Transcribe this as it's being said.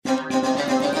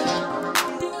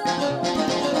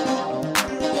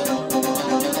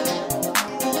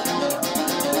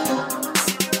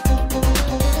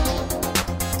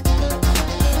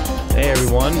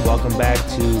Welcome back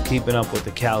to Keeping Up with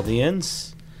the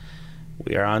Chaldeans.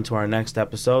 We are on to our next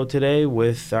episode today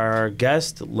with our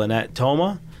guest, Lynette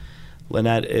Thoma.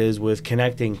 Lynette is with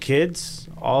Connecting Kids,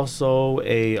 also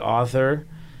a author,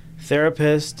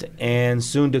 therapist, and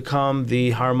soon to come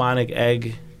the Harmonic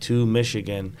Egg to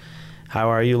Michigan. How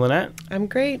are you, Lynette? I'm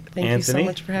great. Thank Anthony, you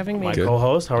so much for having me. my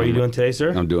co-host. How are you doing today,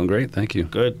 sir? I'm doing great, thank you.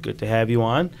 Good to have you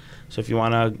on. So if you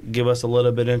want to give us a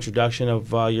little bit of introduction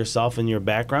of yourself and your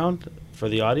background for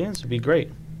the audience, it'd be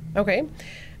great. Okay.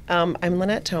 I'm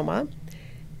Lynette Thoma,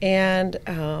 and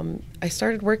I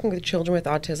started working with children with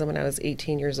autism when I was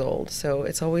 18 years old. So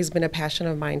it's always been a passion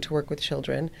of mine to work with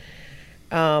children.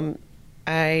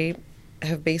 I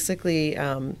have basically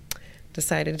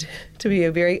decided to be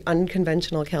a very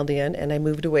unconventional Chaldean, and I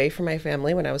moved away from my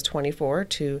family when I was 24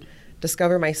 to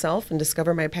discover myself and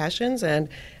discover my passions, and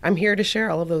I'm here to share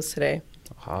all of those today.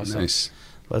 Awesome. Nice.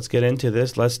 Let's get into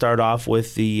this. Let's start off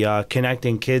with the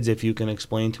Connecting Kids, if you can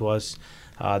explain to us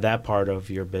that part of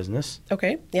your business.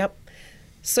 Okay, yep.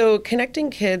 So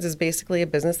Connecting Kids is basically a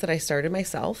business that I started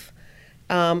myself.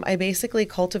 I basically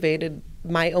cultivated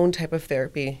my own type of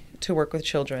therapy to work with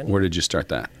children. Where did you start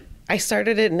that? I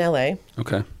started it in LA,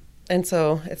 Okay. and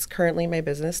so it's currently my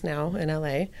business now in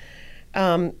LA.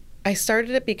 I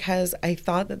started it because I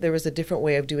thought that there was a different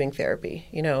way of doing therapy,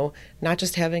 not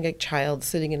just having a child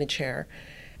sitting in a chair.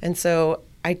 And so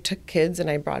I took kids and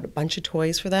I brought a bunch of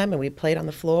toys for them, and we played on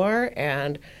the floor,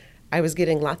 and I was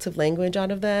getting lots of language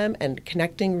out of them and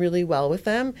connecting really well with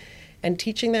them and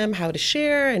teaching them how to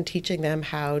share and teaching them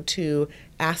how to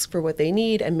ask for what they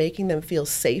need and making them feel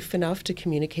safe enough to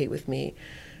communicate with me.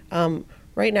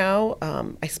 Right now,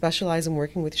 I specialize in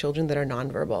working with children that are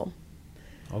nonverbal.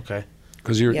 Okay.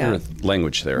 Because you're a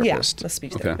language therapist. Yeah, a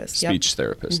speech okay. therapist. Yep. Speech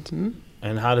therapist. Mm-hmm.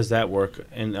 And how does that work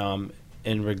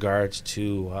in regards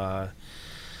to,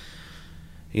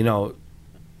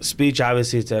 speech?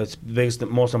 Obviously, it's the biggest,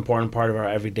 most important part of our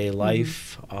everyday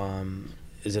life.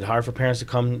 Is it hard for parents to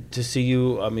come to see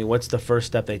you? I mean, what's the first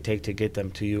step they take to get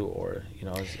them to you, or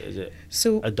is it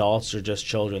adults or just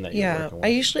children that you're working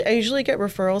with? I usually get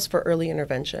referrals for early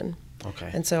intervention. Okay.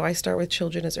 And so I start with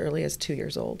children as early as 2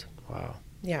 years old. Wow.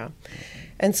 Yeah.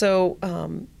 And so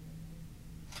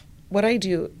what I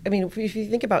do, I mean, if you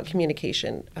think about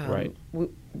communication, right.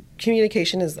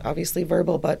 Communication is obviously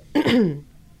verbal, but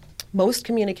most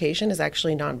communication is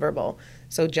actually nonverbal.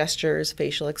 So gestures,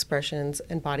 facial expressions,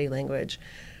 and body language.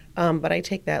 But I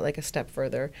take that like a step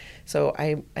further. So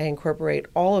I incorporate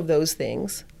all of those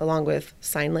things along with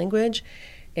sign language.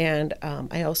 And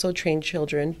I also train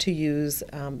children to use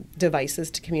devices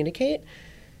to communicate.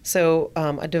 So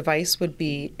a device would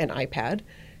be an iPad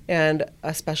and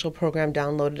a special program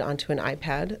downloaded onto an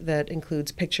iPad that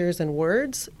includes pictures and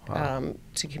words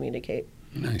to communicate.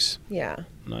 Nice. Yeah.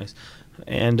 Nice.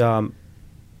 And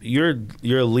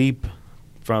your leap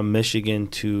from Michigan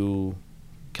to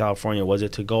California, was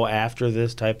it to go after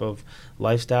this type of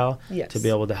lifestyle? Yes. To be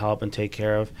able to help and take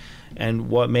care of? And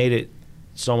what made it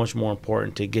so much more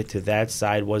important to get to that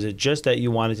side? Was it just that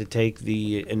you wanted to take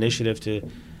the initiative to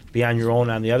be on your own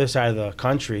on the other side of the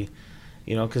country?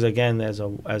 Because again, as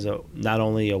a not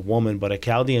only a woman but a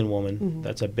Chaldean woman,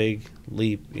 that's a big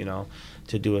leap,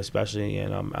 to do, especially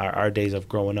in our days of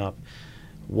growing up.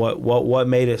 What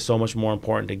made it so much more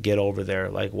important to get over there?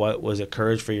 Like, what was it,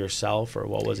 courage for yourself, or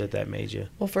what was it that made you?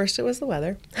 Well, first it was the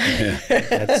weather. Yeah.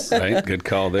 That's right. Good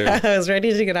call there. I was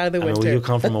ready to get out of the winter. We do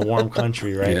come from a warm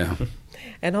country, right? Yeah.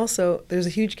 And also, there's a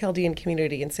huge Chaldean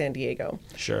community in San Diego.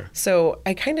 Sure. So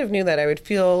I kind of knew that I would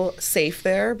feel safe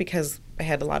there because I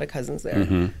had a lot of cousins there.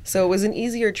 Mm-hmm. So it was an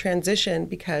easier transition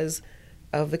because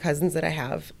of the cousins that I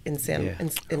have in San Diego.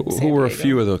 Who were a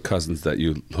few of the cousins that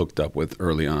you hooked up with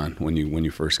early on when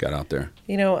you first got out there?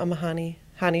 Amahani,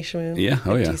 Hani Shamoon. Yeah,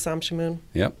 oh yeah. Tisam Shamoon.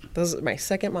 Yep. Those are my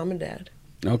second mom and dad.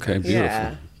 Okay, beautiful.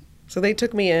 Yeah. So they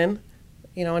took me in,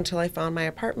 until I found my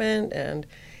apartment, and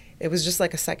it was just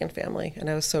like a second family, and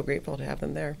I was so grateful to have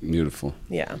them there. Beautiful.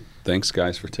 Yeah. Thanks,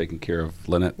 guys, for taking care of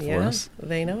Lynette for us.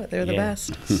 They know it. They're the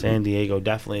best. San Diego,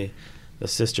 definitely the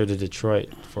sister to Detroit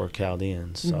for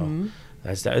Chaldeans. So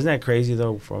isn't that crazy,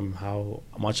 though, from how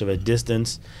much of a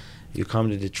distance you come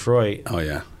to Detroit? Oh,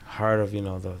 yeah. Heart of,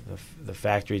 the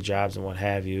factory jobs and what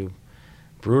have you.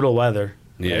 Brutal weather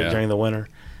during the winter,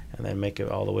 and then make it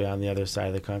all the way on the other side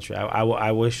of the country.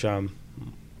 I wish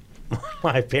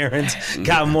my parents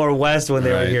got more west when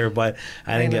they were here, but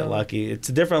I didn't get lucky. It's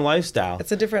a different lifestyle.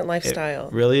 It's a different lifestyle.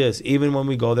 It really is. Even when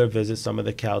we go there, visit some of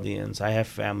the Chaldeans. I have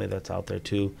family that's out there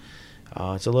too.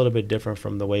 It's a little bit different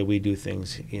from the way we do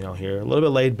things, here. A little bit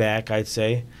laid back, I'd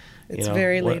say. It's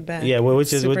very laid back. Yeah,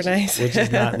 which is super nice. which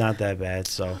is not that bad.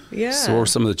 So Yeah. So what were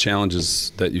some of the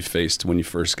challenges that you faced when you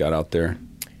first got out there?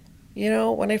 You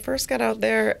know, when I first got out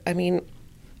there, I mean,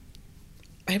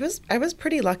 I was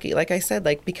pretty lucky. Like I said,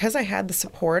 like because I had the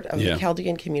support of Yeah. the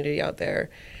Chaldean community out there,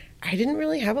 I didn't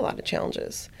really have a lot of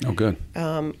challenges. Oh, good.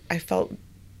 I felt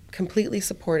completely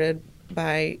supported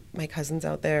by my cousins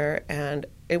out there, and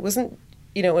it wasn't,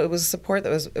 you know, it was support it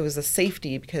was a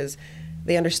safety because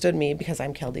they understood me because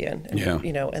I'm Chaldean, and, Yeah.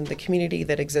 you know, and the community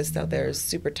that exists out there is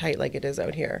super tight like it is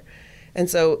out here, and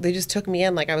so they just took me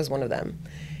in like I was one of them,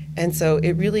 and so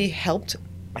it really helped.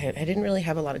 I didn't really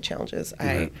have a lot of challenges. Right.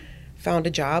 I found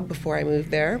a job before I moved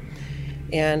there,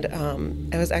 and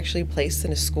I was actually placed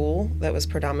in a school that was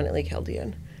predominantly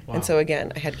Chaldean. Wow. And so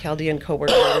again, I had Chaldean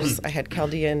coworkers, I had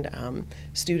Chaldean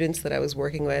students that I was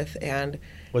working with, and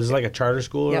was it like a charter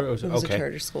school? yep, Or it was a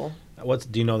charter school.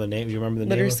 Do you know the name? Do you remember the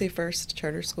Literacy name? First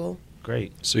Charter School.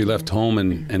 Great. So you left home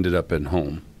and ended up at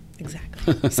home.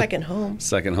 Exactly. Second home.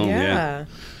 Second home, yeah.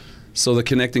 So the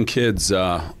Connecting Kids,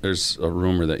 there's a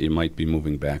rumor that you might be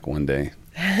moving back one day.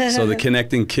 So the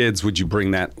Connecting Kids, would you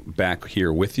bring that back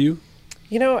here with you?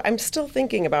 You know, I'm still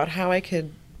thinking about how I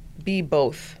could be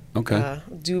both. Okay.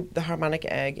 Do the Harmonic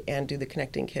Egg and do the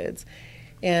Connecting Kids.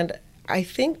 And I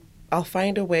think I'll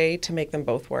find a way to make them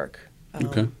both work.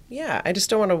 Okay. Yeah, I just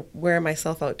don't want to wear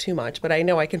myself out too much, but I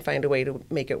know I can find a way to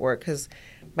make it work because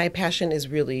my passion is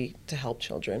really to help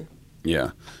children.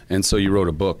 Yeah. And so you wrote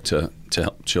a book to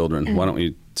help children. Why don't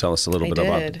you tell us a little I bit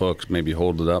about the did. book? Maybe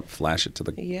hold it up, flash it to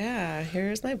the... Yeah,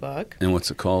 here's my book. And what's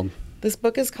it called? This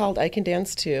book is called I Can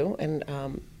Dance Too, and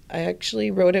I actually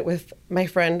wrote it with my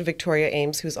friend Victoria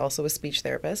Ames, who's also a speech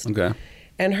therapist. Okay.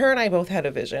 And her and I both had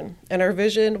a vision. And our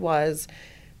vision was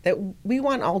that we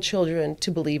want all children to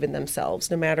believe in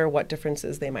themselves, no matter what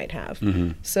differences they might have.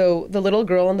 Mm-hmm. So the little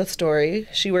girl in the story,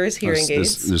 she wears hearing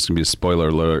aids. There's going to be a spoiler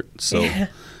alert. So I if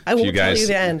won't you guys, tell you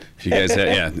the end. If you guys,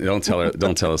 yeah, don't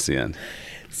tell us the end.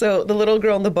 So the little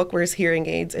girl in the book wears hearing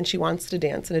aids, and she wants to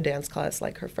dance in a dance class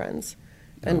like her friends.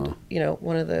 And, you know,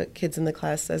 one of the kids in the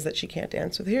class says that she can't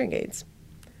dance with hearing aids.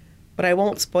 But I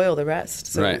won't spoil the rest,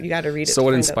 so Right. you got to read it. So to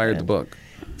what find out inspired the end. book?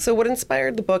 So what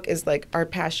inspired the book is like our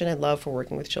passion and love for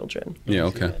working with children. Yeah,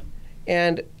 okay.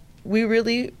 And we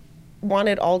really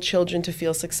wanted all children to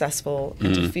feel successful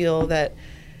and to feel that,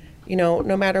 you know,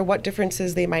 no matter what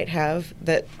differences they might have,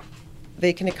 that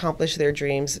they can accomplish their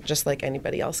dreams just like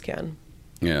anybody else can.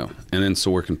 Yeah. And then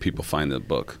so where can people find the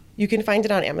book? You can find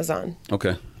it on Amazon.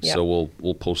 Okay. Yeah. So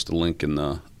we'll post a link in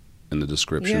the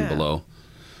description Yeah. below.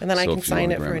 And then I So can if you sign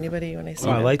wanna it for grab it. anybody when I see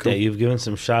Oh, I it. like Cool. that. You've given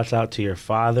some shots out to your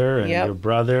father and Yep. your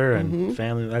brother and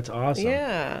family. That's awesome.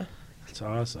 Yeah. That's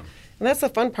awesome. And that's the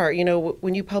fun part, you know,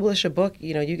 when you publish a book,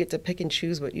 you know, you get to pick and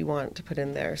choose what you want to put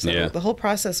in there. So Yeah. the whole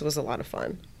process was a lot of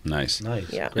fun. Nice.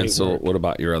 Nice. Yeah. Great And so work. what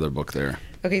about your other book there?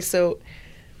 Okay, so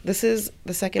this is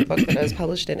the second book that I was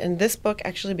published in, and this book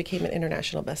actually became an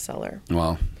international bestseller.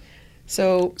 Wow.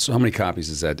 So, So how many copies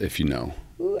is that, if you know?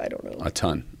 I don't know. A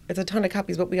ton. It's a ton of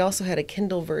copies, but we also had a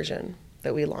Kindle version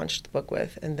that we launched the book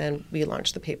with, and then we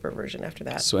launched the paper version after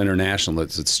that. So international,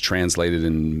 it's translated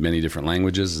in many different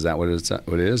languages. Is that what it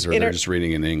is? Or they're just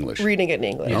reading in English? Reading it in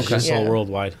English. Okay. It's Yeah. all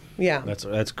worldwide. Yeah.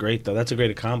 That's great though. That's a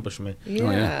great accomplishment. Yeah.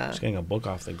 Oh, yeah. Just getting a book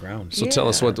off the ground. So tell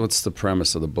us Yeah. what's the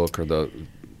premise of the book or the...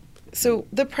 So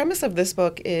the premise of this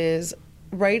book is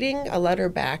writing a letter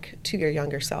back to your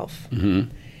younger self.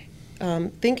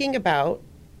 Thinking about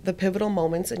the pivotal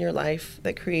moments in your life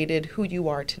that created who you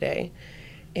are today,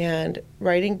 and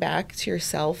writing back to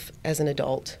yourself as an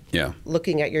adult. Yeah.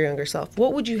 Looking at your younger self.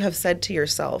 What would you have said to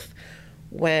yourself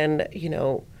when, you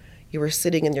know, you were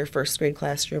sitting in your first grade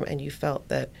classroom and you felt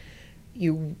that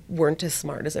you weren't as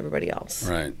smart as everybody else?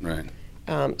 Right, right.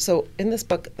 So in this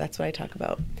book, that's what I talk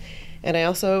about. And I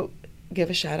also give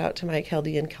a shout out to my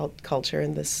Chaldean culture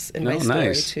in my Oh, story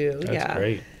nice. too. That's yeah.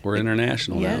 great. We're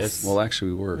international Yes. now. Well,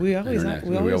 actually, we were. We always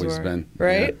were, been.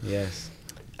 right? Yes.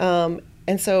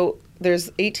 And so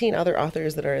there's 18 other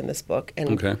authors that are in this book,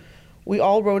 and Okay. we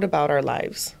all wrote about our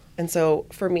lives. And so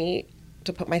for me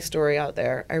to put my story out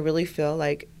there, I really feel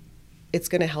like it's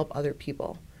going to help other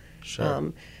people.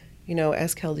 Sure. You know,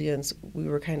 as Chaldeans, we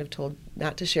were kind of told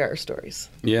not to share our stories,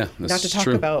 Yeah, that's not to talk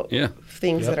true. about Yeah.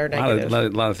 things Yep. that are A lot, negative.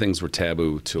 of, lot of things were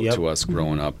taboo to Yep. us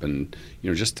growing up, and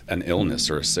just an illness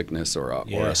or a sickness or a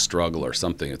Yeah. struggle or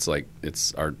something. It's like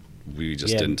we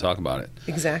just Yeah. didn't talk about it.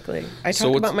 Exactly. I So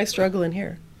talk what's- about my struggle in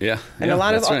here, Yeah, and yeah, a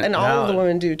lot of that's right. and all of the Now-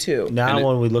 women do too. Now, And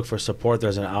when we look for support,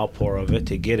 there's an outpour of it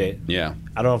to get it. Yeah,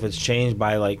 I don't know if it's changed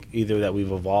by like either that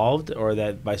we've evolved or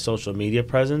that by social media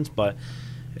presence, but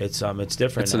it's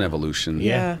different. it's an now. evolution.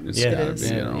 Yeah, It's it gotta is.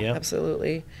 be, you know. Yep.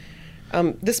 Absolutely.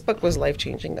 This book was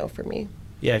life-changing, though, for me.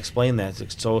 Yeah, explain that.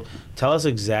 So tell us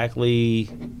exactly,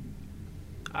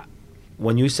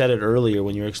 when you said it earlier,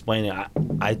 when you were explaining it,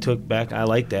 I took back, I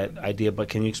like that idea, but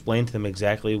can you explain to them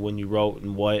exactly when you wrote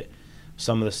and what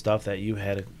some of the stuff that you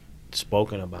had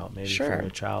spoken about maybe Sure. from your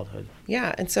childhood?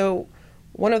 Yeah, and so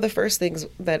one of the first things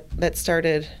that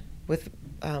started with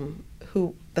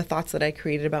the thoughts that I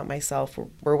created about myself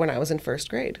were when I was in first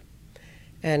grade.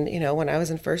 And, when I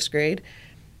was in first grade,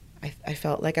 I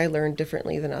felt like I learned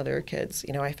differently than other kids.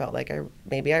 I felt like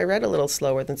maybe I read a little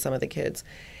slower than some of the kids.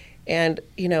 And,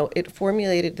 it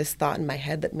formulated this thought in my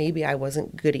head that maybe I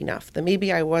wasn't good enough, that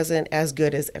maybe I wasn't as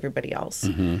good as everybody else.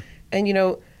 Mm-hmm.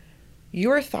 And,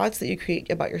 your thoughts that you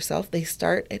create about yourself, they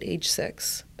start at age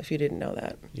 6, if you didn't know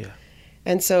that. Yeah.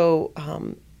 And so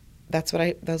that's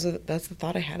the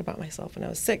thought I had about myself when I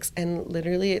was 6. And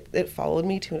literally it followed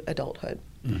me to adulthood.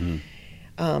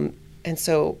 Mm-hmm. And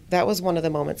so that was one of the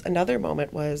moments. Another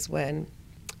moment was when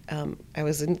I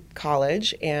was in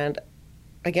college, and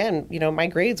again, my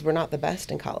grades were not the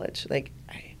best in college. Like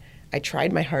I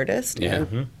tried my hardest, Yeah.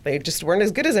 and they just weren't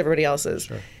as good as everybody else's.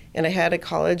 Sure. And I had a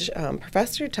college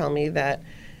professor tell me that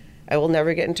I will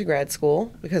never get into grad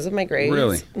school because of my grades.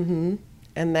 Really? Mm-hmm.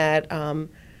 And that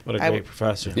What a great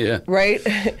professor. Yeah. right,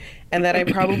 and that I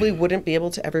probably wouldn't be able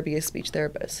to ever be a speech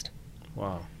therapist.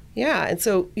 Wow. Yeah, and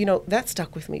so, that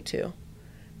stuck with me too.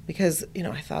 Because,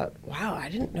 I thought, wow, I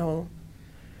didn't know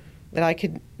that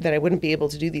I wouldn't be able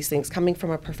to do these things coming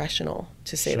from a professional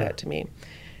to say Sure. that to me.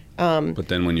 But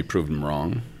then when you proved them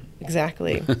wrong.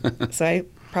 Exactly. So I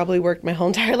probably worked my whole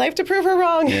entire life to prove her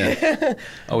wrong. Yeah.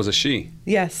 Oh, it was a she.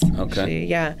 Yes. Okay.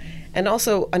 Yeah. And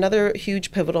also another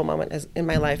huge pivotal moment in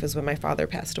my life is when my father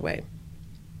passed away.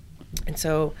 And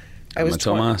so I was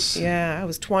 20. Tomas. Yeah, I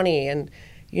was 20, and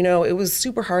it was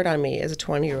super hard on me as a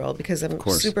 20-year-old because I'm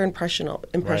course. super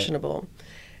impressionable.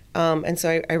 And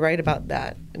so I write about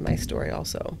that in my story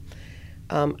also.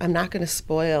 I'm not going to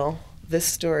spoil this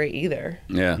story either.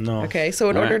 Yeah. No. Okay, so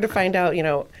in All order right. to find out,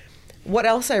 what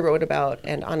else I wrote about,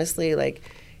 and honestly,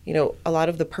 a lot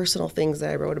of the personal things that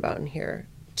I wrote about in here,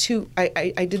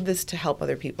 I did this to help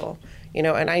other people,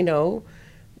 and I know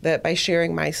that by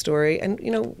sharing my story, and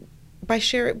by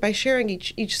sharing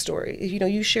each story,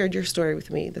 you shared your story with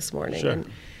me this morning, Sure.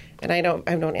 and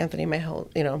I've known Anthony my whole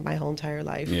entire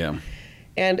life, Yeah.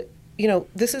 and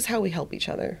this is how we help each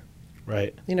other.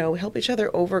 Right. We help each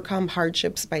other overcome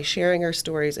hardships by sharing our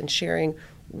stories and sharing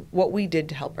what we did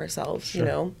to help ourselves,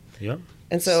 Sure. Yep.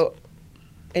 And so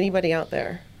anybody out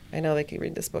there, I know they can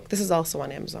read this book. This is also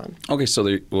on Amazon. Okay,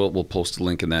 so we'll post a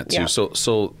link in that too. Yeah.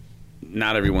 So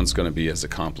not everyone's going to be as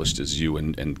accomplished as you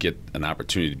and get an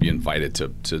opportunity to be invited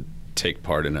to take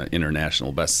part in an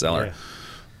international bestseller. Yeah.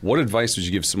 What advice would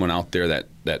you give someone out there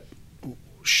that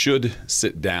should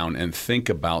sit down and think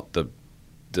about the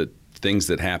things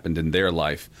that happened in their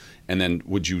life, and then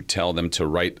would you tell them to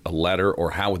write a letter,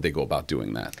 or how would they go about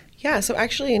doing that? Yeah, so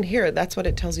actually in here, that's what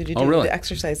it tells you to do. Oh, really? The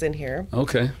exercise in here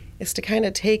Okay. is to kind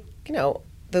of take,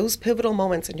 those pivotal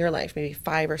moments in your life, maybe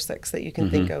 5 or 6 that you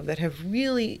can think of that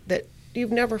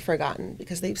you've never forgotten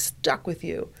because they've stuck with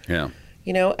you. Yeah.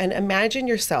 And imagine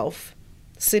yourself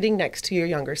sitting next to your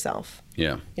younger self.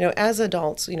 Yeah. As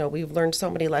adults, we've learned so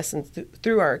many lessons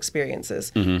through our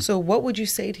experiences. So what would you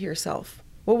say to yourself?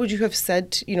 What would you have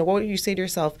said what would you say to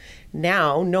yourself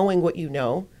now, knowing what you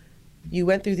know? You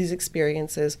went through these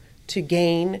experiences to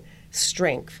gain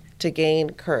strength, to gain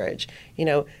courage,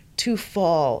 to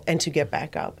fall and to get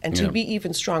back up, and Yeah. to be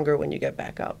even stronger when you get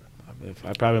back up.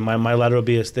 My letter will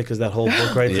be as thick as that whole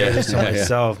book right there, Yeah. just to Yeah.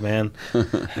 myself, man.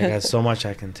 I got so much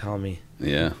I can tell me.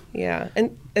 Yeah. Yeah.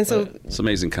 And so It's an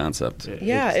amazing concept.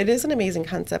 yeah, it is an amazing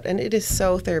concept, and it is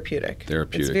so therapeutic.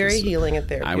 Therapeutic. It's very is- healing and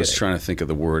therapeutic. I was trying to think of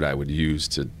the word I would use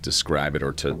to describe it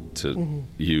or to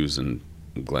use, and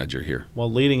I'm glad you're here.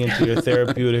 Well, leading into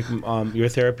your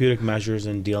therapeutic measures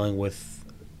in dealing with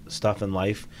stuff in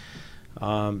life,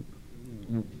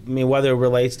 whether it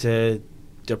relates to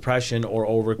depression or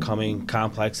overcoming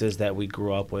complexes that we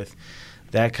grew up with,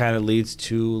 that kind of leads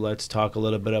to, let's talk a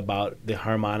little bit about the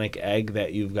harmonic egg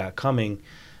that you've got coming,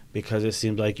 because it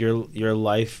seems like your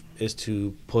life is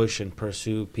to push and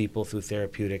pursue people through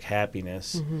therapeutic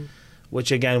happiness,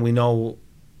 which again, we know,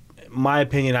 in my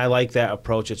opinion, I like that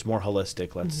approach. It's more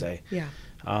holistic, let's say. Yeah.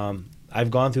 I've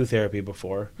gone through therapy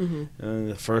before, and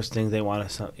the first thing they want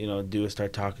to do is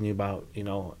start talking to you about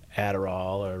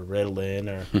Adderall or Ritalin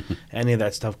or any of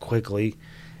that stuff quickly.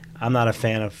 I'm not a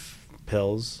fan of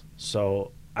pills,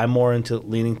 so I'm more into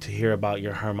leaning to hear about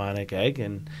your harmonic egg,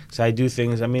 and so I do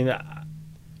things. I mean,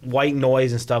 white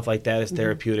noise and stuff like that is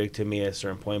therapeutic to me at a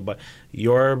certain point. But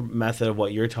your method of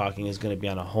what you're talking is going to be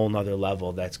on a whole nother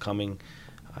level that's coming.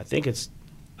 I think it's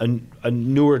a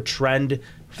newer trend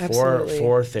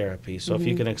for therapy. So if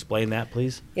you can explain that,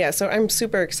 please. Yeah, so I'm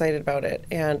super excited about it.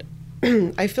 And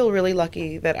I feel really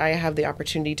lucky that I have the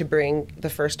opportunity to bring the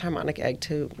first harmonic egg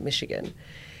to Michigan.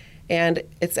 And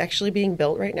it's actually being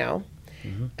built right now.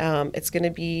 It's going to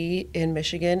be in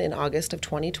Michigan in August of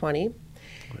 2020.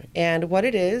 Right. And what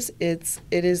it is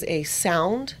a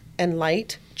sound and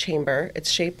light chamber.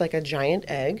 It's shaped like a giant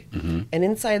egg. And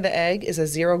inside the egg is a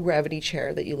zero gravity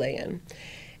chair that you lay in.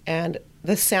 And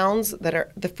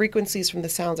the frequencies from the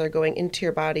sounds are going into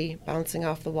your body, bouncing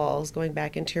off the walls, going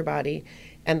back into your body.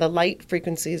 And the light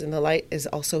frequencies and the light is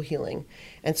also healing.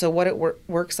 And so what it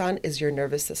works on is your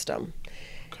nervous system.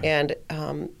 Okay. And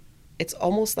it's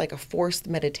almost like a forced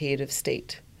meditative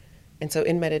state. And so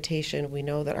in meditation, we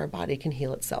know that our body can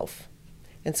heal itself.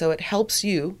 And so it helps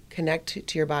you connect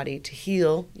to your body to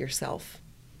heal yourself.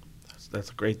 That's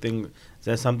a great thing. Is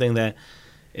that something that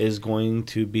is going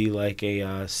to be like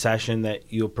a session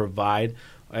that you'll provide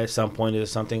at some point? Is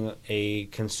it something a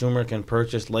consumer can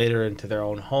purchase later into their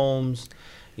own homes?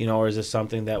 Or is it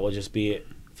something that will just be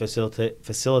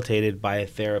facilitated by a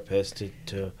therapist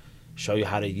to show you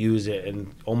how to use it,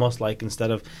 and almost like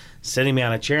instead of sitting me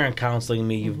on a chair and counseling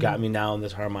me, you've got me now in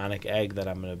this harmonic egg that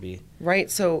I'm going to be. Right.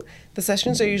 So the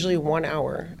sessions are usually 1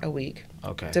 hour a week.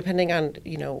 Okay. Depending on,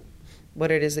 what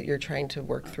it is that you're trying to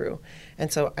work through.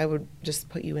 And so I would just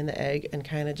put you in the egg and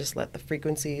kind of just let the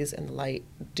frequencies and the light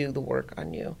do the work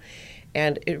on you.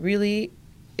 And it really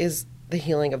is the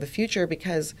healing of the future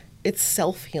because it's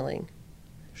self-healing.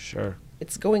 Sure.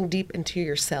 It's going deep into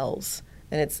your cells,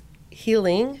 and it's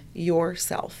healing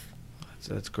yourself.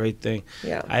 That's a great thing.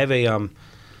 Yeah. I have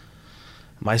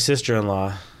my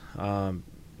sister-in-law,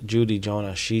 Judy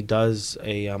Jonah, she does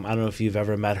I don't know if you've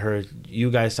ever met her. You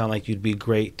guys sound like you'd be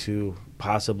great to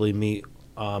possibly meet.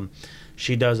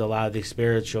 She does a lot of the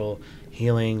spiritual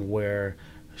healing where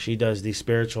she does the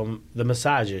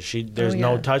massages. There's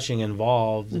no touching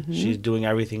involved. She's doing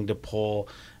everything to pull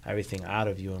everything out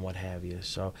of you and what have you.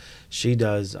 So she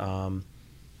does the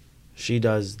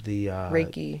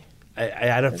Reiki.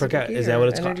 I don't forget. Is that what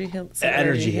it's called?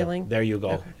 Energy healing. There you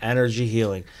go. Okay. Energy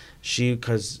healing.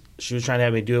 Because she was trying to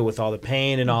have me do it with all the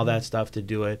pain and all that stuff to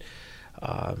do it.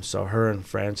 So her and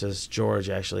Francis George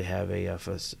actually have a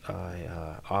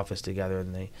office together,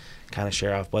 and they kind of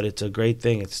share off. But it's a great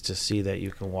thing. It's to see that you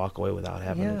can walk away without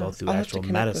having to go through actual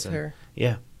medicine. With her.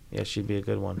 Yeah, she'd be a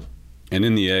good one. And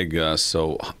in the egg,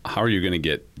 so how are you going to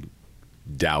get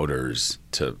doubters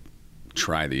to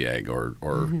try the egg, or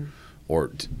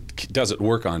does it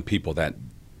work on people that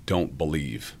don't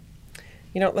believe?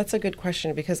 That's a good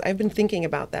question because I've been thinking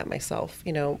about that myself.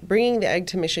 Bringing the egg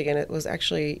to Michigan, it was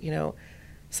actually,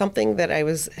 something that I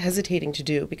was hesitating to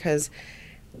do because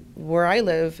where I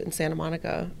live in Santa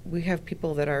Monica, we have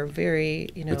people that are very,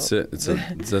 That's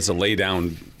a lay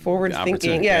down forward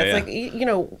thinking. Yeah, it's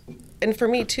like, and for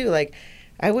me too, like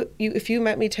if you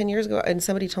met me 10 years ago and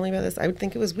somebody told me about this, I would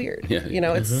think it was weird. Yeah.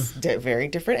 It's very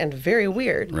different and very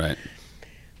weird. Right.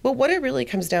 Well, what it really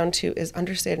comes down to is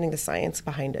understanding the science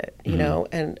behind it,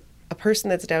 and a person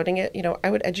that's doubting it, I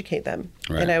would educate them.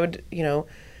 Right. And I would,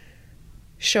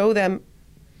 show them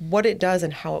what it does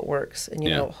and how it works. And,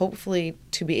 hopefully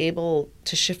to be able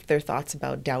to shift their thoughts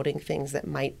about doubting things that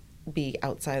might be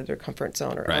outside of their comfort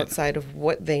zone or outside of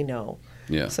what they know.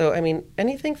 Yeah. So,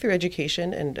 anything through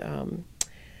education and,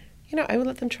 I would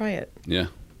let them try it. Yeah.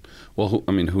 Well,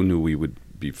 who knew we would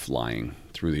be flying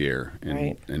through the air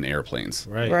in airplanes?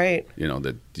 Right.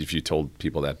 That if you told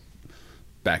people that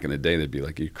back in the day, they'd be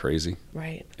like, "Are you crazy?"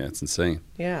 Right. Yeah, it's insane.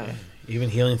 Yeah. Even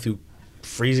healing through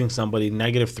freezing somebody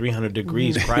negative 300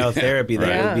 degrees cryotherapy,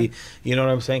 that would be, you know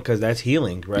what I'm saying? Because that's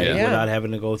healing, right? Yeah. Without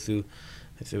having to go through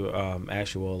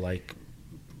actual like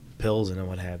pills and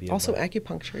what have you. Also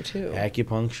acupuncture too.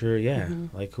 Acupuncture, yeah.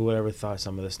 Like who would ever thought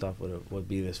some of this stuff would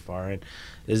be this far? And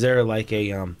is there like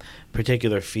a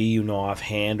particular fee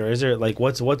offhand, or is there like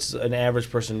what's an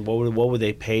average person? What would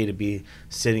they pay to be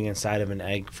sitting inside of an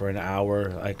egg for an hour?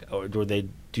 Like, or do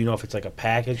you know if it's like a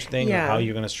package thing or how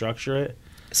you're going to structure it?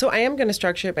 So I am going to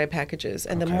structure it by packages,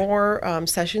 and the more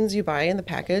sessions you buy in the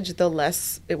package, the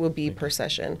less it will be per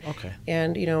session. Okay.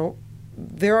 And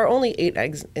there are only 8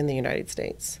 eggs in the United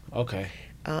States. Okay.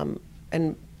 And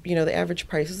the average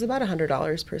price is about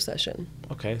 $100 per session.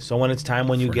 Okay. So when it's time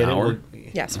when you get it,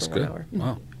 yes, that's for good. 1 hour.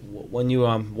 Wow.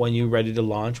 When you're ready to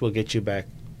launch, we'll get you back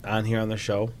on here on the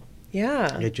show.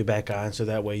 Yeah. Get you back on so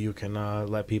that way you can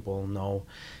let people know,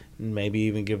 maybe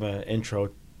even give an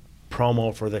intro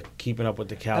promo for the Keeping Up with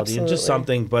the Chaldeans, Absolutely. just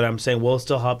something. But I'm saying we'll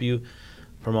still help you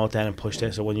promote that and push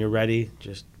that. So when you're ready,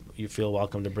 just you feel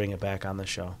welcome to bring it back on the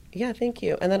show. Yeah, thank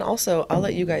you. And then also, I'll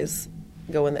let you guys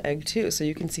go in the egg too, so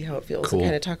you can see how it feels Cool. and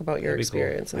kind of talk about your That'd be cool.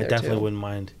 experience. In I there definitely too. wouldn't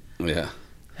mind Yeah.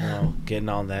 getting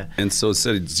on that. And so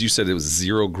you said it was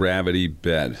zero gravity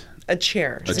bed. A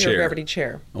chair, A zero chair. gravity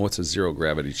chair. Oh, what's a zero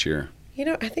gravity chair? You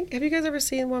know, I think, have you guys ever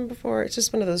seen one before? It's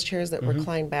just one of those chairs that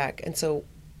recline back. And so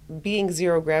being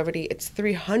zero gravity, it's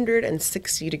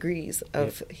 360 degrees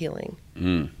of healing.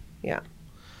 Yeah.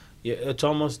 Yeah, it's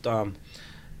almost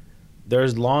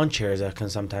there's lawn chairs that can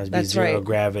sometimes be That's zero right.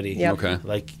 gravity. Yep. Okay.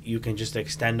 Like you can just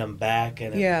extend them back,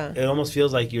 and Yeah. it almost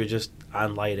feels like you're just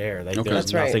on light air. Like Okay. there's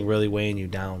That's right. nothing really weighing you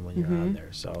down when you're on there.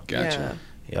 So Gotcha.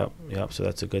 Yep. So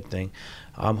that's a good thing.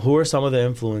 Who are some of the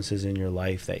influences in your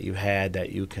life that you had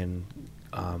that you can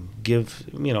give,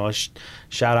 a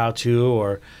shout out to,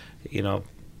 or,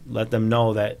 let them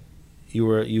know that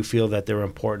you feel that they're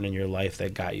important in your life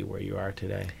that got you where you are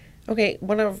today? Okay,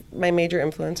 one of my major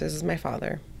influences is my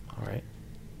father. All right.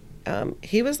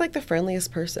 He was like the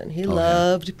friendliest person. He yeah.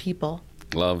 loved people.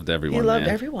 Loved everyone. He loved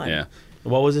man. everyone. Yeah.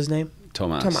 What was his name?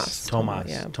 Tomas. Tomas.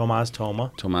 Yeah. Tomas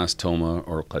Toma. Tomas Toma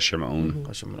or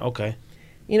Kleshimon. Okay.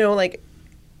 Like,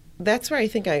 that's where I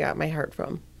think I got my heart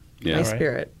from. Yeah. My Right.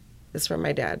 spirit is from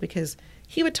my dad, because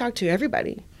he would talk to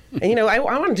everybody. And, I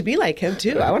wanted to be like him,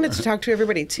 too. I wanted to talk to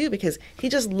everybody, too, because he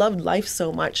just loved life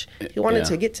so much. He wanted Yeah.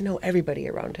 to get to know everybody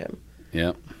around him.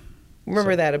 Yeah.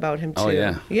 Remember that about him, too. Oh, yeah.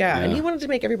 And Yeah. he wanted to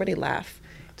make everybody laugh.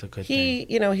 It's a good He,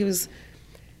 thing. he was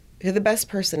the best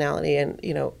personality, and,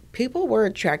 people were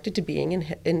attracted to being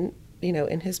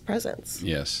in his presence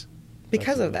Yes.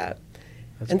 because of that.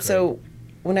 That's And great. so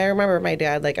when I remember my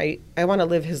dad, like, I want to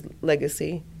live his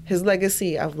legacy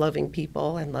of loving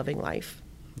people and loving life.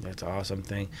 That's an awesome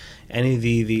thing. Any of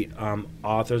the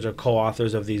authors or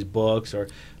co-authors of these books or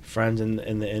friends in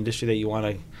the industry that you want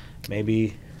to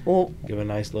maybe Well, give a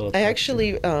nice little I tip to?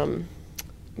 actually,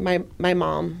 my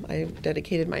mom, I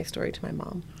dedicated my story to my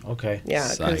mom. Okay. Yeah,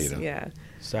 'cause- Sahida. yeah.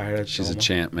 Sorry, She's a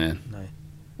champ, man. Nice.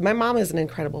 My mom is an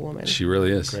incredible woman. She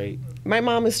really is. Great. My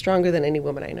mom is stronger than any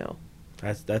woman I know.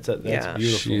 That's Yeah.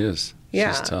 beautiful. She is.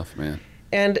 Yeah. She's tough, man.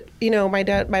 And my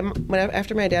dad,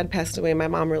 after my dad passed away, my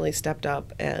mom really stepped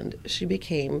up, and she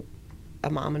became a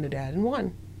mom and a dad in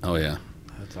one. Oh yeah.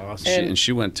 That's awesome. And-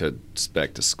 She went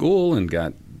back to school and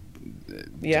got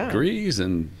Yeah. degrees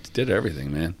and did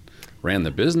everything, man. Ran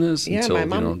the business Yeah, until my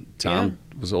mom- Tom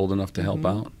was old enough to help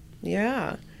out.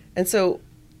 Yeah. And so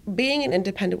being an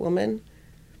independent woman,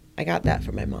 I got that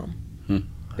from my mom.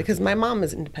 Because my mom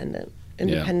is independent,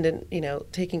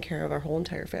 taking care of our whole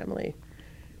entire family.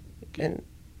 And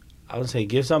I would say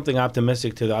give something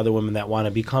optimistic to the other women that want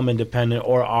to become independent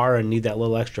or are and need that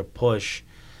little extra push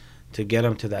to get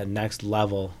them to that next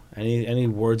level. Any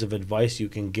words of advice you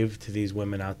can give to these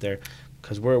women out there,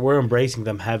 because we're embracing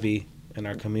them heavy in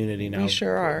our community now. We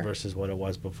sure are. Versus what it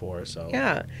was before. So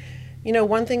yeah,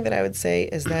 one thing that I would say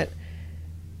is that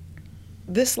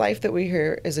this life that we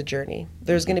hear is a journey.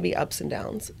 There's going to be ups and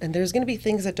downs, and there's going to be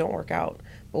things that don't work out.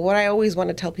 But what I always want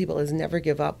to tell people is never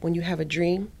give up. When you have a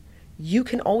dream, you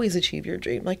can always achieve your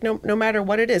dream. Like no matter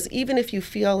what it is, even if you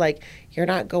feel like you're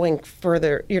not going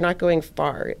further, you're not going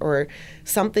far, or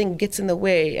something gets in the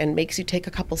way and makes you take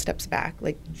a couple steps back.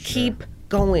 Like keep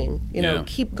going, Yeah.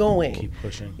 keep going. keep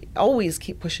pushing. Always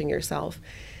keep pushing yourself.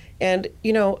 And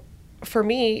for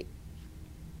me,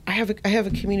 I have a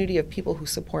community of people who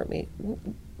support me.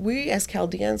 We as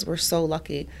Chaldeans, we're so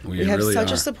lucky. We have really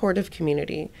such are. a supportive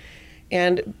community,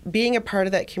 and being a part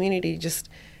of that community, just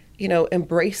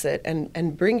embrace it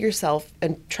and bring yourself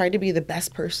and try to be the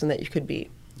best person that you could be.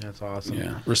 That's awesome.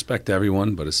 Yeah. Respect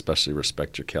everyone, but especially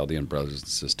respect your Chaldean brothers and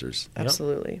sisters.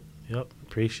 Absolutely. Yep.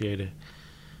 Appreciate it.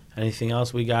 Anything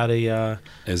else we got to?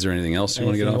 Is there anything else you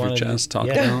want to get Anything off you your wanna chest? do? Talk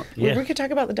Yeah. about? Yeah. We could talk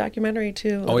about the documentary too.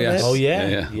 a Oh little yes. bit. Oh, yeah.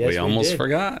 Yeah. Yes, we we almost did.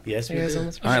 forgot. Yes, we You guys did.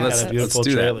 almost All right, forgot. let's Got a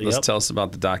do trailer, that. Let's yep. tell us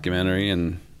about the documentary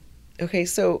and Okay,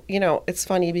 so it's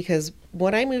funny because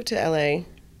when I moved to LA,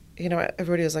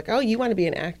 everybody was like, "Oh, you want to be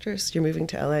an actress? You're moving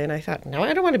to LA." And I thought, "No,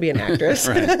 I don't want to be an actress.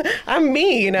 Right. I'm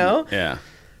me, yeah.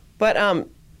 But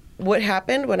what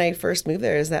happened when I first moved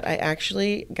there is that I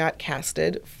actually got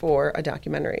casted for a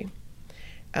documentary.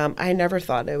 I never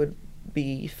thought I would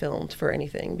be filmed for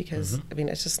anything because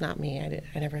it's just not me.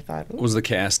 I never thought. What was the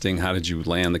casting? How did you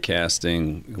land the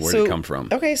casting? Where did So- it come from?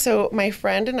 Okay, so my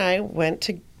friend and I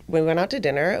we went out to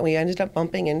dinner, and we ended up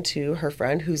bumping into her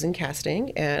friend who's in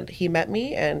casting, and he met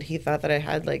me, and he thought that I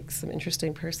had like some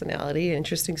interesting personality,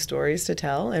 interesting stories to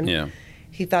tell, and Yeah.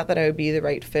 he thought that I would be the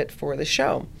right fit for the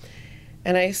show.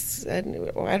 And I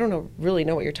said, well, I don't really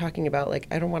know what you're talking about. Like,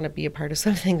 I don't want to be a part of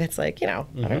something that's like, I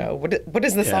don't know, what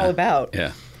is this all about?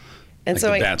 Yeah. And like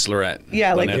so the Bachelorette.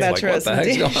 Yeah, like the Lynette's Bachelorette. What the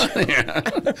heck's going on?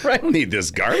 Yeah. Right. I don't need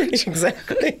this garbage.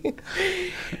 Exactly.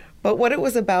 But what it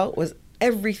was about was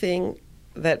everything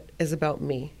that is about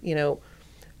me,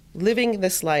 living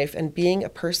this life and being a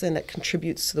person that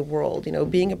contributes to the world,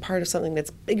 being a part of something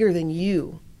that's bigger than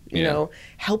you,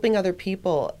 helping other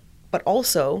people, but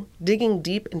also digging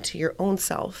deep into your own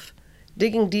self,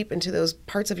 digging deep into those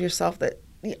parts of yourself that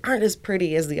aren't as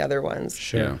pretty as the other ones.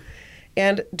 Sure. Yeah.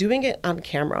 And doing it on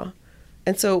camera.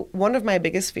 And so one of my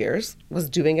biggest fears was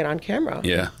doing it on camera.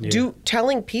 Yeah.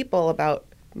 Telling people about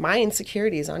my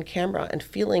insecurities on camera and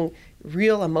feeling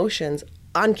real emotions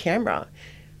on camera.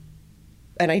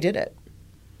 And I did it.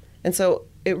 And so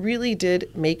it really did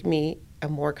make me a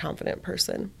more confident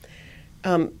person.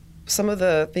 Some of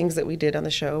the things that we did on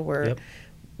the show were,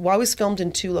 well, I was filmed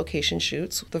in 2 location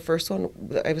shoots. The first one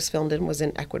that I was filmed in was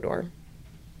in Ecuador.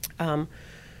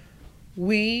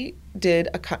 We did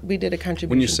a contribution.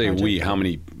 When you say project. we, how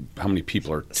many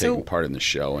people are taking part in the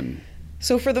show? And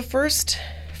so for the first,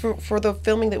 for the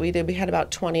filming that we did, we had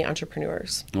about 20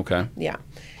 entrepreneurs. okay. Yeah.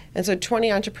 And so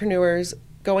 20 entrepreneurs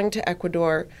going to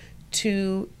Ecuador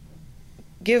to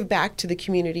give back to the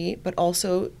community, but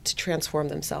also to transform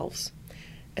themselves.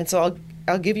 And so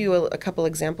I'll give you a couple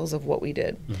examples of what we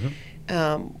did.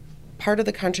 Part of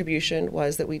the contribution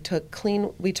was that we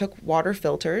took water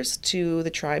filters to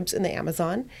the tribes in the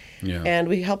Amazon, and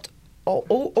we helped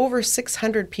over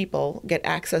 600 people get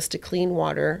access to clean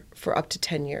water for up to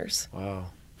 10 years. Wow.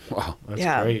 Wow.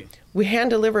 That's great. We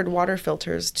hand-delivered water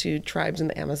filters to tribes in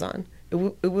the Amazon.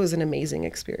 It was an amazing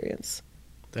experience.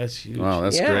 That's huge. Wow,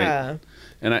 that's Yeah.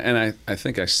 great. And I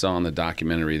think I saw in the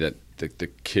documentary that the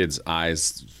kids'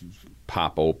 eyes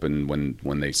pop open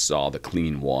when they saw the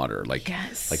clean water. Like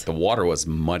the water was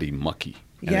muddy, mucky,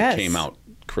 and it came out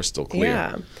crystal clear.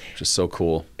 Yeah. Which is so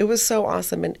cool. It was so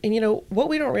awesome. And what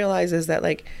we don't realize is that,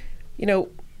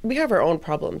 we have our own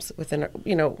problems within,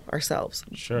 ourselves.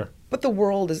 Sure. But the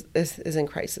world is in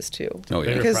crisis too. Oh,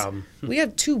 yeah. Because problem. we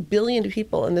have 2 billion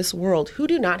people in this world who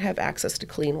do not have access to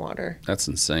clean water. That's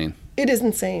insane. It is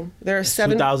insane. There are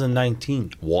 7.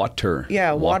 2019. Water.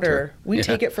 Yeah, water. We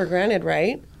take it for granted,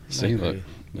 right? See, look,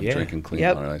 I'm drinking clean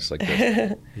Yep. water. I just like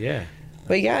this. Yeah.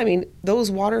 But yeah, I mean, those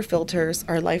water filters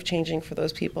are life-changing for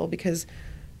those people because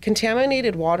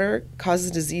contaminated water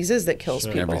causes diseases that kills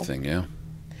people. Everything, yeah.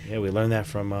 Yeah, we learned that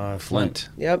from Flint.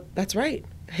 Yep, that's right.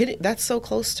 That's so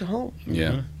close to home.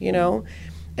 Yeah.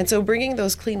 And so bringing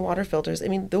those clean water filters, I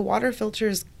mean, the water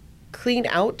filters clean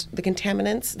out the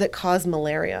contaminants that cause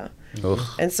malaria. Ugh.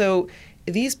 And so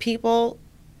these people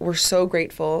were so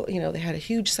grateful. They had a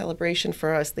huge celebration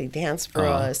for us. They danced for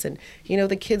us. And,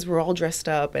 the kids were all dressed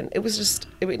up. And it was just,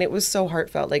 it was so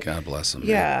heartfelt. Like, God bless them.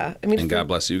 Yeah. I mean, and God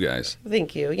bless you guys.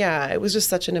 Thank you. Yeah. It was just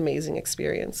such an amazing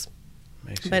experience.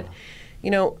 Makes But,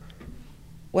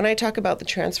 when I talk about the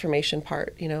transformation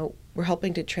part, we're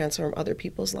helping to transform other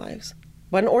people's lives.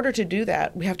 But in order to do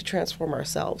that, we have to transform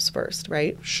ourselves first,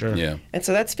 right? Sure. Yeah. And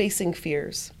so that's facing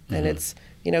fears. And it's,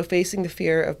 facing the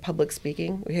fear of public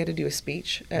speaking. We had to do a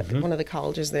speech at one of the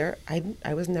colleges there.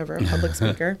 I was never a public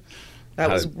speaker. That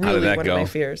was really one of my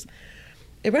fears.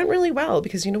 It went really well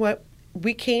because you know what?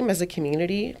 We came as a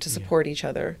community to support each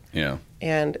other. Yeah.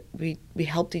 And we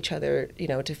helped each other,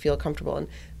 to feel comfortable. And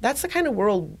that's the kind of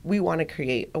world we want to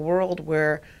create, a world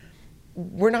where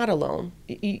we're not alone.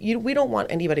 We don't want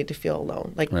anybody to feel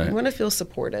alone. Like, we want to feel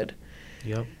supported.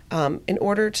 Yep. In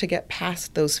order to get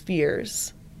past those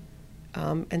fears.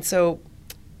 And so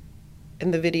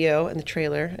in the video and the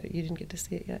trailer, you didn't get to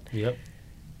see it yet. Yep.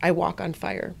 I walk on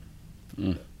fire.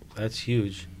 That's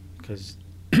huge because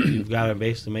you've got to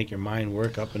basically make your mind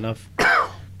work up enough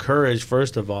courage,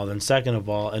 first of all, and second of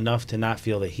all, enough to not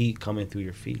feel the heat coming through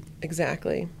your feet.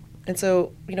 Exactly. And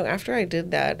so, after I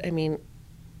did that, I mean,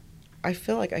 I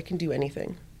feel like I can do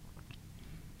anything.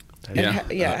 Yeah.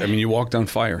 Yeah. I mean, you walked on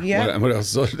fire. Yeah. What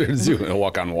else is there to do?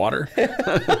 Walk on water?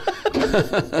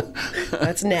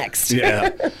 That's next.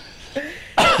 Yeah.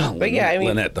 But yeah, I mean,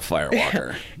 Lynette the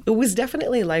firewalker. It was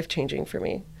definitely life-changing for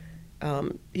me.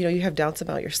 You have doubts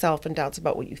about yourself and doubts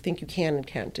about what you think you can and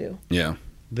can't do. Yeah.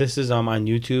 This is on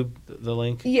YouTube, the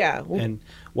link? Yeah. And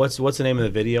what's the name of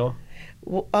the video?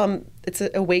 Well, it's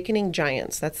Awakening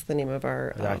Giants. That's the name of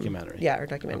our documentary. Yeah, our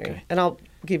documentary. Okay. And I'll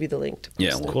give you the link to post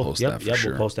Yeah, it. we'll post that for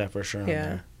sure. We'll post that for sure. Yeah. On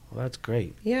there. Well, that's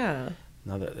great. Yeah.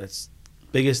 Now that's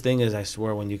biggest thing is I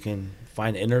swear when you can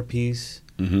find inner peace,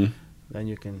 then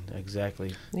you can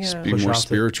exactly. Yeah. Be Push more off the-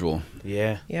 spiritual.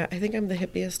 Yeah. Yeah, I think I'm the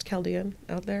hippiest Chaldean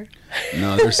out there.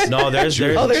 No, there's No, there's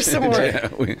Oh, there's some more. Yeah,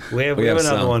 we have another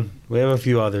some. one. We have a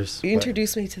few others. You but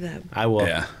introduce me to them. I will.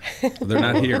 Yeah, they're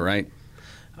not here, right?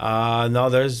 No,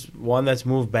 there's one that's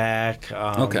moved back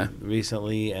Okay.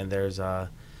 recently, and there's a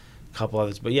couple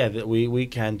others. But yeah, we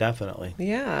can definitely.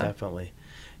 Yeah. Definitely.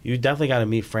 You definitely got to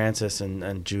meet Francis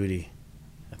and Judy.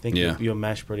 I think Yeah. you'll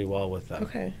mesh pretty well with them.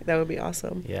 Okay, that would be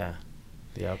awesome. Yeah.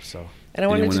 Yep. So And I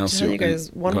wanted Anyone to else tell you- you guys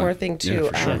one go more ahead. thing Yeah, too.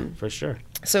 for sure. for sure.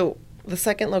 So the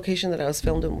second location that I was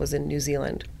filmed in was in New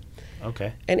Zealand.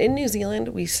 Okay. And in New Zealand,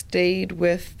 we stayed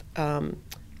with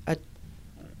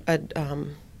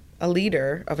a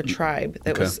leader of a tribe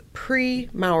that Okay. was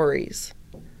pre-Maoris.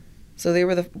 So they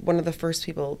were one of the first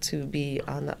people to be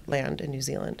on that land in New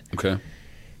Zealand. Okay.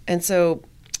 And so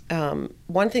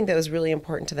one thing that was really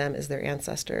important to them is their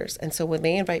ancestors. And so when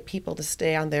they invite people to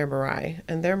stay on their marae,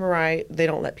 and their marae, they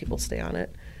don't let people stay on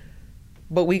it.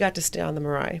 But we got to stay on the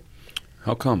marae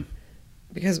How come?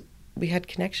 because we had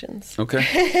connections. Okay.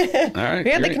 All right.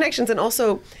 We had the great. connections, and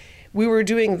also we were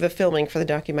doing the filming for the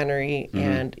documentary, Mm-hmm.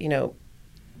 and you know,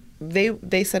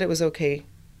 they said it was okay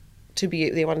to be.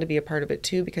 They wanted to be a part of it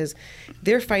too because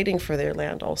they're fighting for their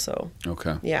land also.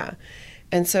 Okay. Yeah,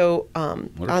 and so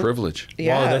What a privilege.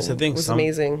 Yeah, Well, that's the thing, It was some-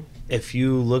 amazing. If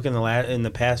you look in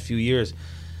the past few years,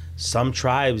 some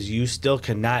tribes you still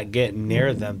cannot get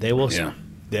near them. They will. Yeah.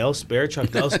 They'll spare truck.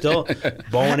 They'll still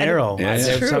bow and arrow. Yeah, I've-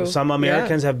 That's true. Some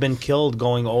Americans have been killed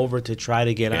going over to try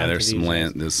to get Yeah, onto there's some these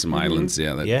land, there's some islands,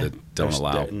 yeah, that, Yeah, that don't There's-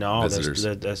 allow no, visitors.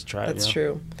 That's tribe. That's yeah.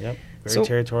 true. Yep, very So-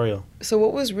 territorial. So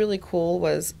what was really cool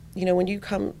was, you know, when you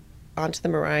come onto the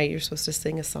marae, you're supposed to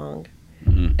sing a song,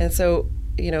 Mhm. and so.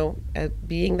 You know,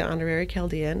 being the honorary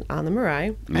Chaldean on the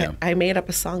marae, Yeah. I made up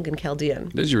a song in Chaldean.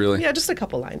 Did you really? Yeah, just a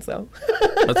couple lines though.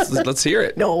 Let's hear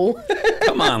it. No,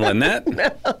 Come on, Lynette.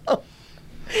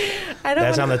 I don't.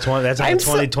 That's on wanna- the 20. That's on I'm the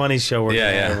so- 2020 show. We're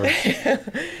Yeah, going yeah.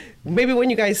 over. Maybe when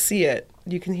you guys see it,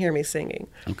 you can hear me singing.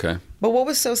 Okay. But what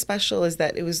was so special is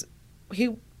that it was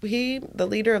he the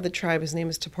leader of the tribe. His name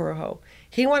is Taporoho.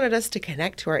 He wanted us to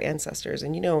connect to our ancestors,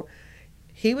 and you know,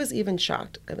 he was even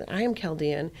shocked. I am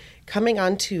Chaldean, coming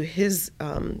onto his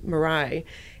marae,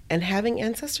 and having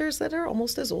ancestors that are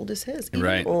almost as old as his, even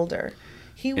Right. older.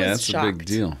 He was Yeah, that's shocked. a big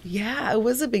deal. Yeah, it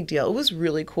was a big deal. It was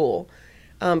really cool.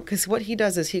 Because what he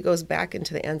does is he goes back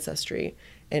into the ancestry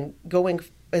and going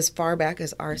as far back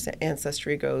as our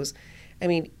ancestry goes. I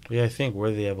mean, Yeah, I think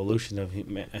we're the evolution of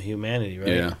humanity, right?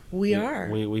 Yeah. we are.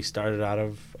 We started out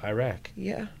of Iraq.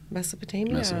 Yeah,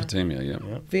 Mesopotamia. Mesopotamia, yeah.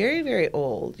 Yep. Very, very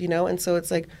old, you know? And so it's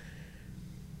like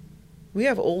we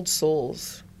have old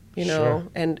souls, you know, Sure.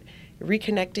 and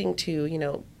reconnecting to, you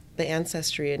know, the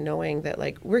ancestry and knowing that,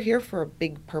 like, we're here for a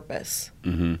big purpose,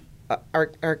 Mm-hmm.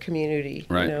 our community,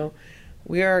 Right. you know?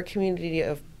 We are a community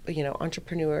of, you know,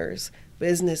 entrepreneurs,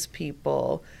 business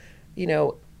people, you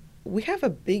know, we have a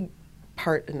big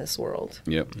part in this world.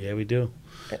 Yep. Yeah, we do.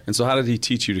 And so how did he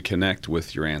teach you to connect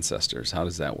with your ancestors? How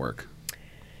does that work?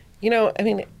 You know, I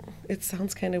mean, it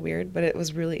sounds kind of weird, but it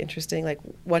was really interesting. Like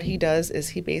what he does is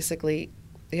he basically,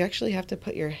 you actually have to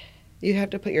put your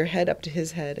head up to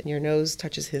his head and your nose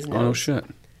touches his nose. Oh, no shit.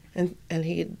 And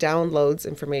he downloads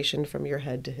information from your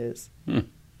head to his. Hmm.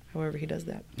 However he does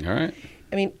that. All right.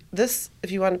 I mean, this, if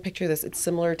you want to picture this, it's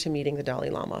similar to meeting the Dalai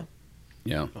Lama.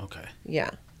 Yeah. Okay.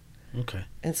 Yeah. Okay.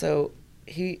 And so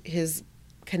his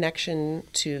connection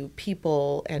to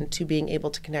people and to being able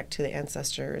to connect to the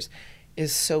ancestors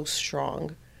is so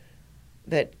strong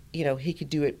that, you know, he could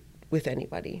do it with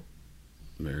anybody.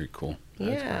 Very cool.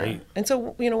 That's Yeah. great. And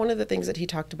so, you know, one of the things that he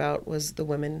talked about was the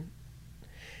women.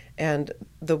 And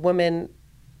the women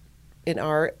in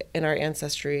our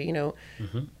ancestry, you know,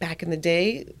 Mm-hmm. back in the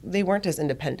day, they weren't as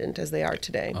independent as they are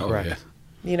today. Oh, Correct. yeah.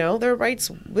 You know, their rights,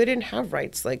 we didn't have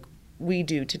rights like we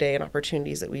do today and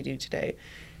opportunities that we do today.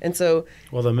 And so,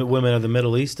 Well, the women of the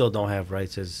Middle East still don't have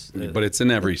rights as. But it's in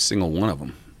every single one of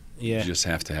them. yeah. You just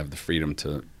have to have the freedom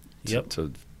to Yep.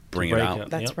 to bring it break out. it.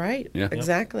 that's Yep. right. Yeah. Yep.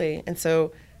 Exactly. And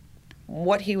so,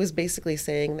 what he was basically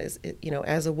saying is, you know,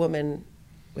 as a woman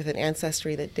with an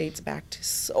ancestry that dates back to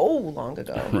so long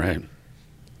ago, Right.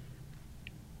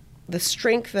 the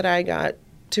strength that I got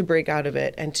to break out of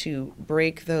it and to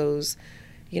break those,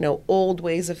 you know, old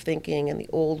ways of thinking and the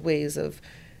old ways of,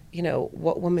 you know,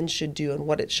 what women should do and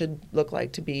what it should look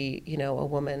like to be, you know, a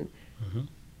woman. Mm-hmm.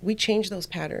 We change those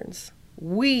patterns.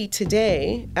 We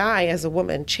today, I as a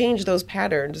woman, change those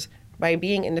patterns by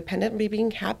being independent and by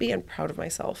being happy and proud of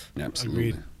myself.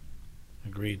 Absolutely.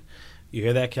 Agreed. You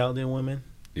hear that, Chaldean women?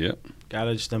 Yep.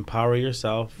 Gotta just empower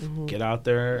yourself. Mm-hmm. Get out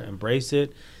there, embrace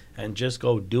it, and just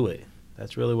go do it.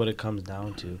 That's really what it comes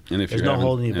down to. And if There's you're no having-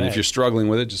 holding you and back. if you're struggling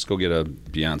with it, just go get a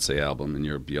Beyonce album and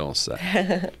you'll be all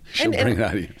set. She'll bring it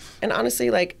out of you. And honestly,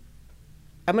 like,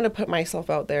 I'm going to put myself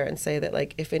out there and say that,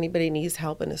 like, if anybody needs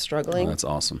help and is Oh, struggling, that's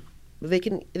awesome. they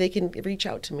can reach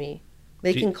out to me.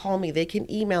 They Do can you- call me. They can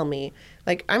email me.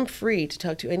 Like, I'm free to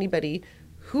talk to anybody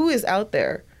who is out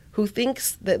there who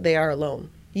thinks that they are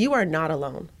alone. You are not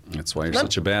alone. That's why you're None-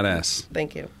 such a badass.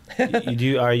 Thank you.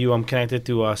 Are you connected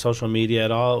to social media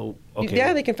at all? Okay.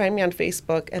 Yeah, they can find me on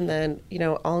Facebook, and then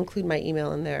I'll include my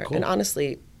email in there. Cool. And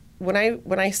honestly, when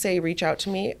I say reach out to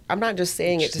me, I'm not just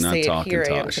saying it She's to not say it. talking Here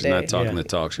I am talk. She's today. not talking Yeah. the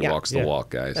talk. She Yeah. walks the Yeah. walk,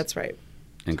 guys That's right.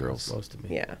 and It's girls. supposed to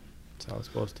be. Yeah. That's how it's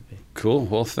supposed to be. Cool.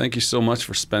 Well, thank you so much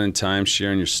for spending time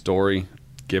sharing your story,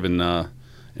 giving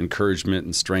encouragement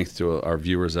and strength to our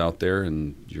viewers out there,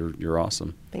 and you're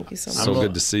awesome. Thank you so So much.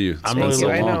 good to see you. It's I'm been really Thank so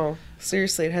you. I long. know.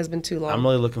 Seriously, it has been too long. I'm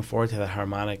really looking forward to that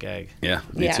harmonic egg. Yeah,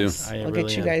 me yes. too. I I'll really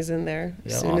get you am. guys in there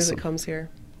Yeah, as soon as awesome. it comes here.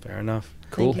 Fair enough.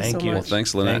 Cool. Thank you so Thank you. much. Well,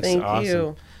 thanks, Lynette. Thanks. Thank Awesome.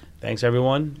 you. Thanks,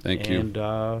 everyone. Thank you.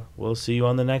 And we'll see you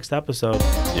on the next episode.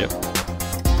 Yep.